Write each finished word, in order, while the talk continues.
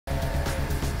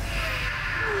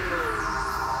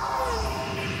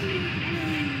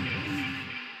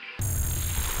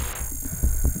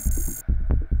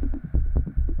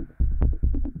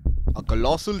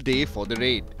colossal day for the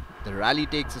raid. The rally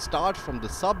takes a start from the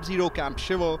sub-zero Camp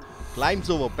Shiver, climbs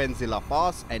over Penzilla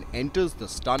Pass and enters the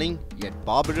stunning yet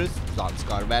barbarous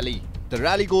Zanskar Valley. The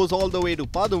rally goes all the way to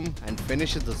Padum and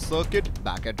finishes the circuit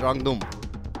back at Rangdum.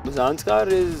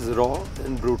 Zanskar is raw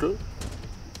and brutal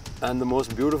and the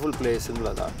most beautiful place in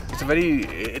Ladakh.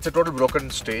 It's a total broken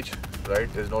stage, right?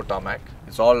 There's no tarmac.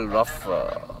 It's all rough,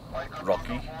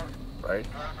 rocky, right?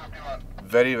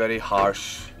 Very, very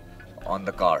harsh on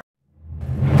the car.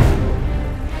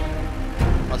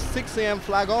 A 6 AM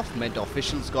flag off meant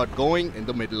officials got going in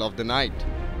the middle of the night.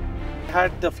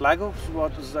 The flag off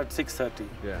was at 6:30.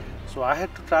 Yeah. So I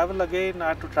had to travel again. I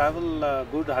had to travel a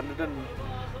good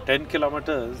 110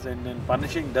 kilometers in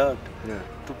punishing dirt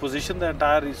to position the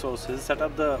entire resources, set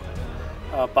up the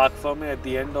park for me at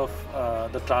the end of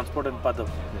the transport in Padam,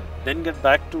 then get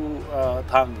back to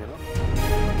Thang,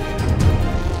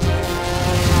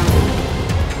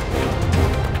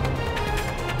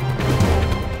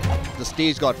 The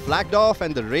stage got flagged off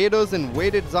and the raiders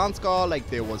invaded Zanskar like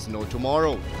there was no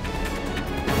tomorrow.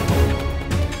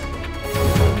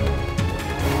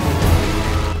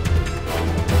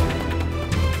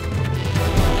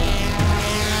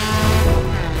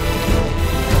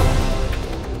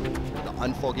 The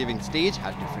unforgiving stage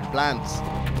had different plans.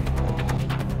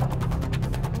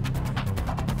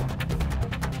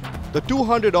 The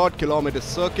 200-odd kilometer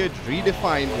circuit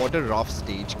redefined what a rough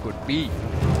stage could be.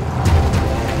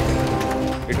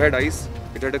 It had ice,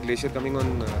 it had a glacier coming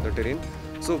on the terrain.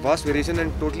 So vast variation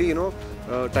and totally,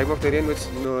 type of terrain which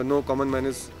no common man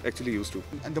is actually used to.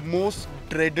 And the most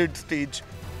dreaded stage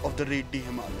of the raid, the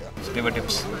Himalaya. There were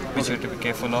dips which you had to be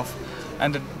careful of,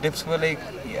 and the dips were like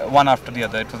one after the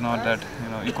other. It was not that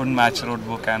you couldn't match road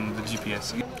book and the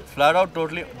GPS. Flat out,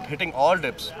 totally hitting all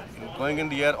dips, going in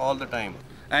the air all the time.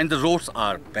 And the roads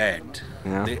are bad.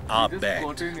 Yeah. They are bad.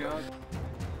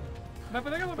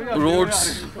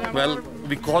 Roads, well,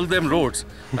 we call them roads,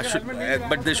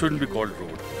 but they shouldn't be called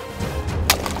roads.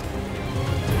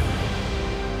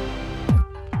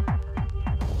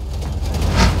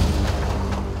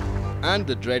 And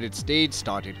the dreaded stage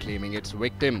started claiming its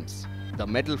victims. The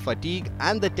metal fatigue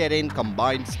and the terrain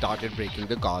combined started breaking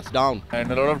the cars down. And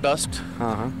a lot of dust,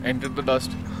 entered the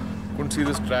dust, couldn't see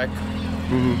this track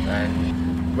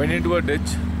and went into a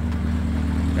ditch.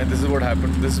 And this is what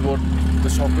happened. This is what the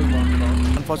shock was mounted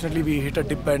on. Unfortunately, we hit a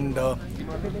dip and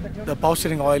the power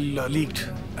steering oil leaked,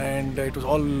 and it was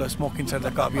all smoke inside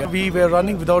the car. We were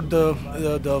running without the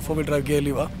four-wheel drive gear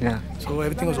lever, so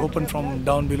everything was open from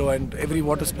down below, and every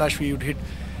water splash we would hit,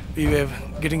 we were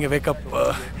getting a wake-up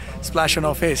splash on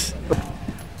our face.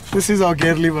 This is our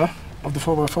gear lever of the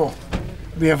 4x4.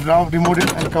 We have now removed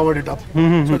it and covered it up,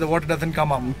 so the water doesn't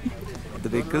come up. The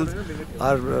vehicles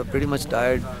are pretty much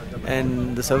tired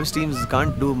and the service teams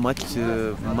can't do much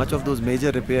of those major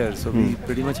repairs, so we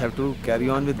pretty much have to carry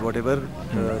on with whatever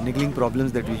niggling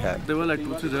problems that we have. There were like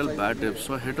 2-3 real bad dips,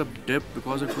 so I hit a dip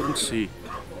because I couldn't see,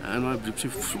 and my gypsy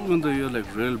flew in the air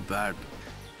like real bad.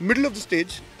 Middle of the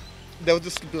stage, there was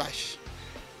this splash,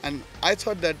 and I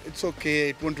thought that it's okay,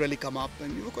 it won't really come up,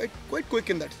 and we were quite quick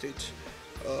in that stage.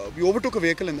 We overtook a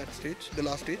vehicle in that stage, the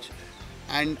last stage,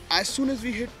 and as soon as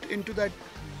we hit into that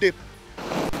dip,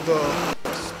 the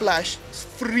splash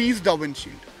freezed our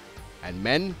windshield. And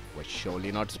men were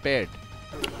surely not spared.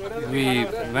 We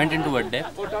went into a dip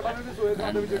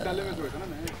and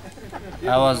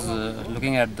I was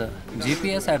looking at the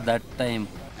GPS at that time.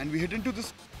 And we hit into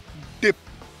this dip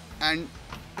and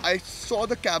I saw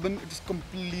the cabin, it was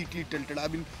completely tilted. I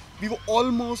mean, we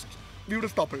would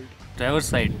have toppled. Driver's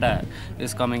side tire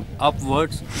is coming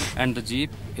upwards and the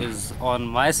Jeep is on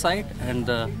my side, and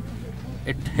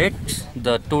it hit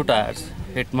the two tires,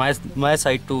 hit my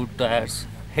side two tires,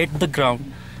 hit the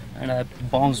ground, and I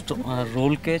bounced on a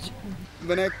roll cage.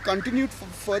 When I continued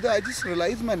further, I just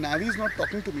realized my Navi is not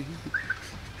talking to me.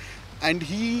 And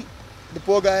the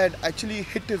poor guy had actually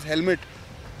hit his helmet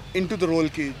into the roll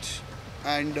cage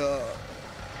and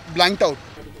blanked out.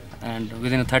 And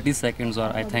within 30 seconds,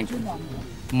 or I think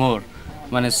more,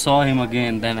 when I saw him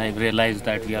again, then I realized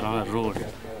that we are on a road.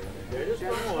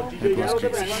 It was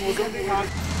crazy.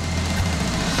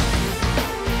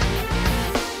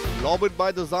 Lobbered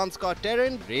by the Zanskar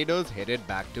terrain, raiders headed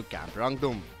back to Camp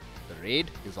Rangdum. The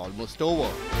raid is almost over.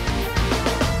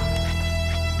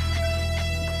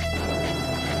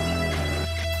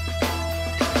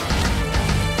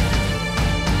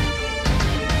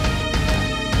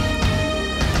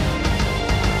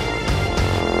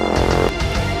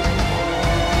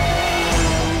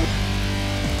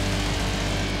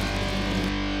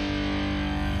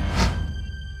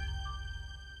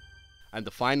 And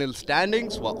the final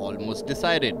standings were almost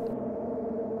decided.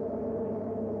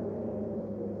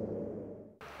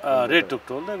 Raid took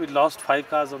toll. We lost 5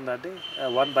 cars on that day,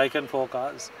 1 bike and 4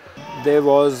 cars. There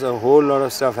was a whole lot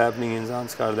of stuff happening in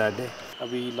Zanskar that day.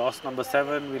 We lost number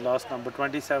 7, we lost number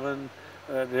 27,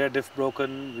 rear diff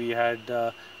broken. We had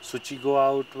Suchi go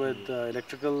out with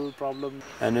electrical problem.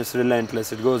 And it's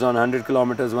relentless. It goes on 100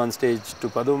 kilometers one stage to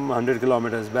Padum, 100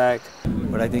 kilometers back.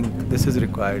 But I think this is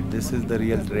required. This is the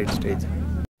real raid stage.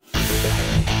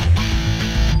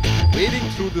 Wading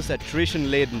through this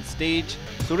attrition-laden stage,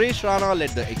 Suresh Rana led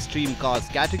the extreme cars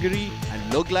category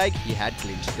and looked like he had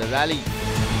clinched the rally.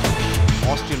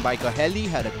 Austrian biker Heli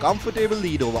had a comfortable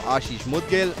lead over Ashish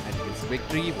Mudgil and his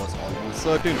victory was almost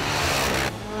certain.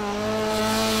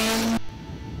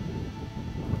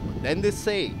 But then they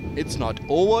say, it's not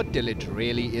over till it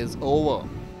really is over.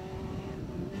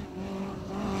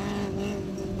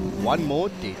 One more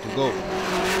day to go.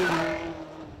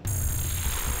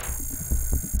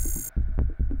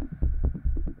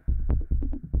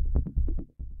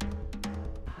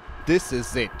 This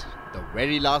is it, the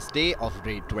very last day of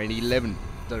Raid 2011.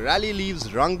 The rally leaves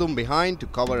Rangdum behind to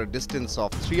cover a distance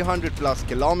of 300 plus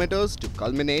kilometers to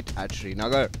culminate at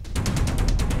Srinagar.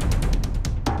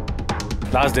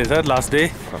 Last day, sir, last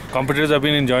day. Competitors have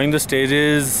been enjoying the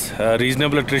stages,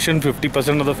 reasonable attrition,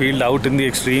 50% of the field out in the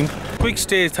extreme. Quick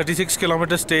stage, 36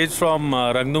 kilometer stage from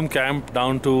Rangdum camp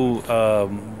down to,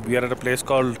 we are at a place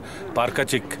called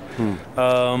Parkachik.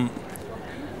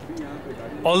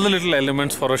 All the little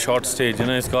elements for a short stage, you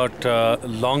know, it's got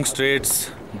long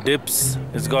straights, dips,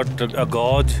 it's got a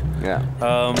gorge,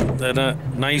 and a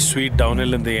nice sweet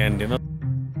downhill in the end, you know.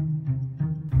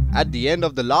 At the end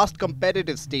of the last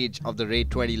competitive stage of the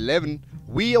Raid 2011,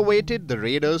 we awaited the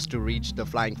raiders to reach the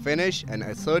flying finish and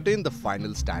ascertain the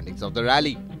final standings of the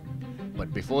rally.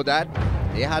 But before that,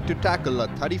 they had to tackle a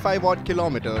 35-odd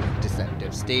kilometer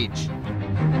deceptive stage.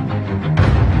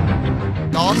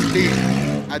 Last day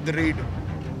at the raid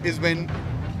is when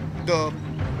the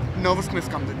nervousness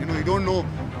comes in. You know, you don't know,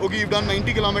 okay, you've done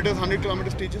 90 kilometers, 100 kilometer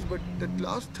stages, but the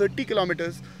last 30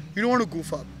 kilometers, you don't want to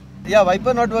goof up. Yeah,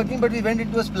 wiper not working, but we went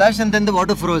into a splash and then the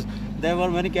water froze. There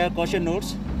were many caution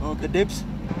notes, the dips.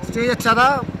 Stage अच्छा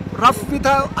था, rough भी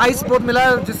था, ice बहुत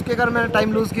मिला, जिसके कारण मैंने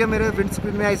time lose किया, मेरे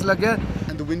windscreen में ice लग गया.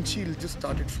 And the windshield just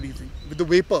started freezing. With the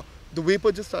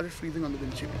vapor just started freezing on the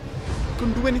windshield.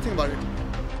 Couldn't do anything about it.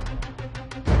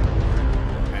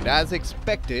 And as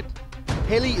expected,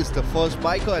 Heli is the first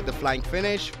biker at the flying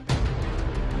finish.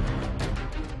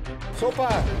 Super!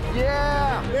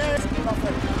 Yeah! Yes!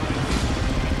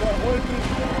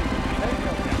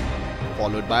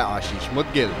 Followed by Ashish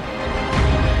Mudgil.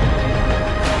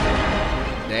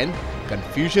 Then,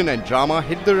 confusion and drama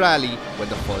hit the rally when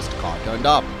the first car turned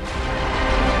up.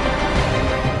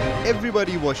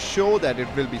 Everybody was sure that it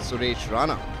will be Suresh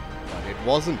Rana, but it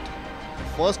wasn't.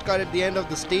 The first car at the end of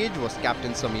the stage was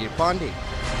Captain Samir Pandey.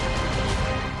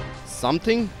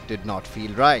 Something did not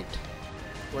feel right.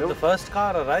 When the first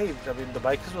car arrived, I mean, the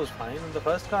bikers was fine. When the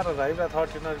first car arrived, I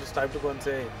thought, you know, it's time to go and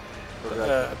say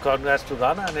congrats to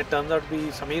Rana, and it turns out to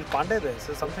be Samir Pandey there.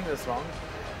 So something is wrong.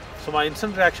 So my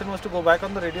instant reaction was to go back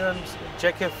on the radio and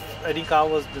check if any car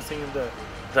was missing in the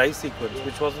drive sequence,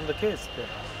 which wasn't the case.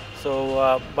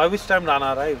 So by which time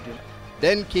Rana arrived. You know.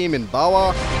 Then came in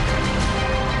Bawa,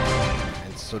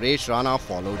 and Suresh Rana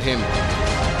followed him.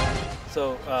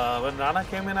 So when Rana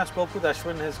came in, I spoke with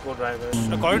Ashwin, his co-driver.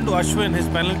 According to Ashwin, his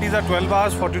penalties are 12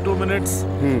 hours, 42 minutes,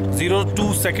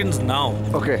 02 seconds now.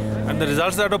 Okay. And the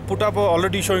results that are put up are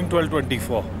already showing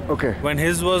 12:24. Okay. When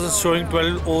his was showing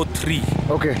 12:03.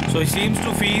 Okay. So he seems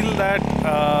to feel that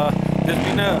there's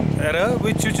been an error,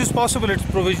 which is possible. It's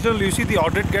provisional. You see, the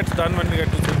audit gets done when we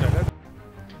get to Srinagar.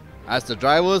 As the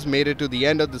drivers made it to the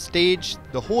end of the stage,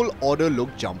 the whole order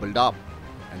looked jumbled up,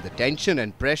 and the tension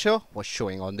and pressure was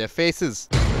showing on their faces.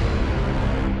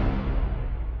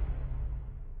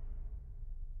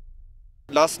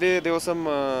 Last day there was some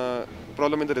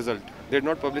problem in the result. They had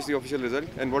not published the official result,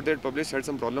 and what they had published had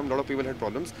some problem. A lot of people had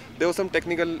problems. There was some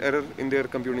technical error in their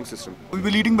computing system. We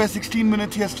were leading by 16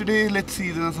 minutes yesterday. Let's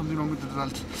see, there's something wrong with the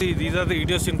results. See, these are the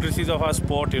idiosyncrasies of our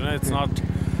sport. You know, it's not.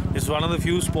 It's one of the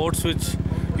few sports which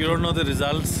you don't know the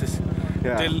results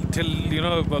till you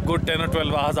know a good 10 or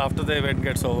 12 hours after the event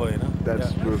gets over. You know.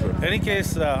 That's brutal. In any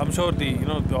case, I'm sure the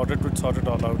audit would sort it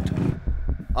all out.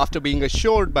 After being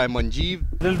assured by Manjeev,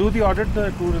 They'll do the audit,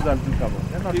 the two results will come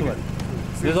out. Yeah, not to worry.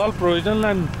 This is all provisional,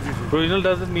 and provisional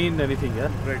doesn't mean anything. Yeah.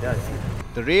 Right. Yeah.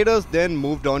 the raiders then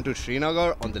moved on to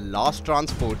Srinagar on the last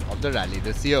transport of the rally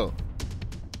this year.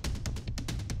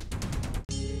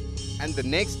 And the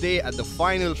next day at the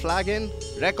final flag-in,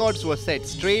 records were set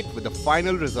straight with the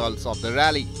final results of the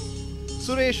rally.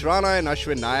 Suresh Rana and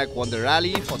Ashwin Nayak won the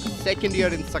rally for the second year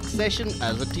in succession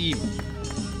as a team.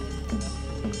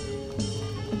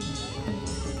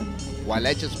 while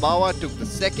HS Bawa took the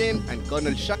second and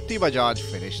Colonel Shakti Bajaj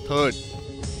finished third.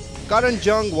 Karan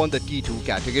Jung won the T2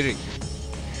 category.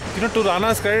 You know, to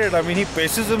Rana's credit, I mean, he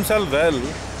paces himself well,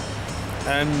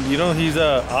 and you know, he's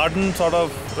a ardent sort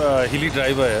of hilly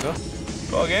driver, you know.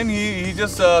 So again, he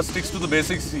just sticks to the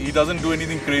basics. He doesn't do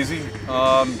anything crazy.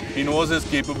 He knows his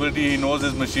capability, he knows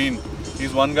his machine.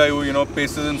 He's one guy who, you know,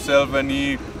 paces himself and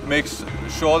he makes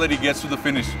sure that he gets to the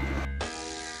finish.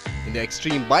 In the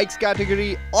extreme bikes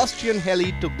category, Austrian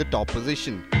Heli took the top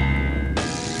position.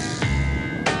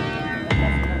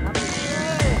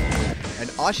 And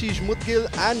Ashish Mudgil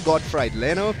and Gottfried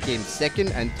Lehner came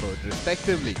second and third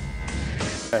respectively.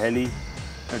 Heli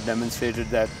had demonstrated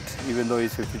that even though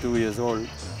he's 52 years old,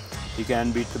 he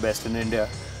can beat the best in India.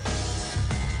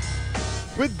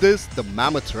 With this, the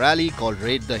mammoth rally called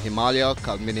Raid the Himalaya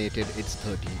culminated its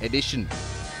 13th edition.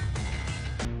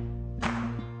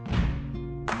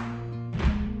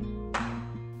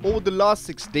 Over the last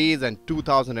 6 days and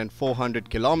 2,400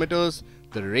 kilometers,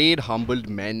 the raid humbled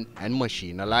men and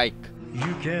machine alike.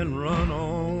 You can run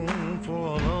on for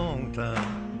a long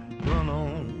time, run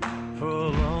on for a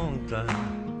long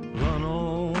time, run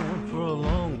on for a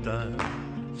long time.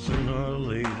 Sooner or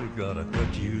later gotta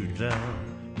cut you down,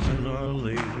 sooner or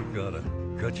later gotta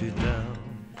cut you down.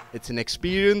 It's an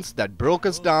experience that broke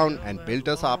us down and built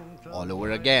us up all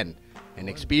over again. An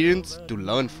experience to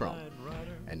learn from.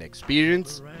 An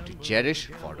experience to cherish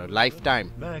for a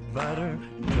lifetime. Backbiter,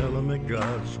 tell him that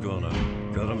God's gonna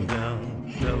cut him down.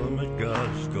 Tell him that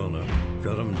God's gonna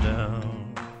cut him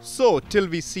down. So, till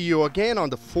we see you again on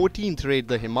the 14th Raid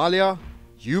the Himalaya,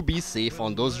 you be safe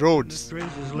on those roads.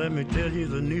 Let me tell you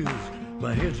the news.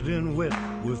 My head's been wet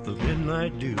with the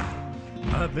midnight dew.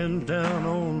 I've been down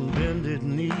on bended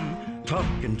knee,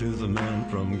 talking to the man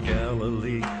from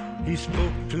Galilee. He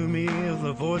spoke to me with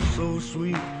a voice so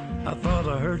sweet, I thought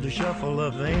I heard the shuffle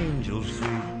of angels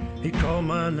sweet. He called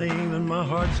my name and my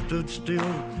heart stood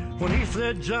still when he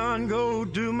said, John, go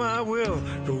do my will.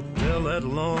 Go tell that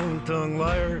long-tongued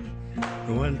liar,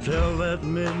 go and tell that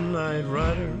midnight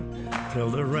rider, tell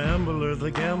the rambler,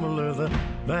 the gambler, the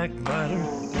backbiter,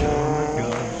 tell him that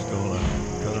God's gonna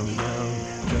cut him down,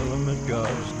 tell him that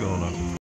God's gonna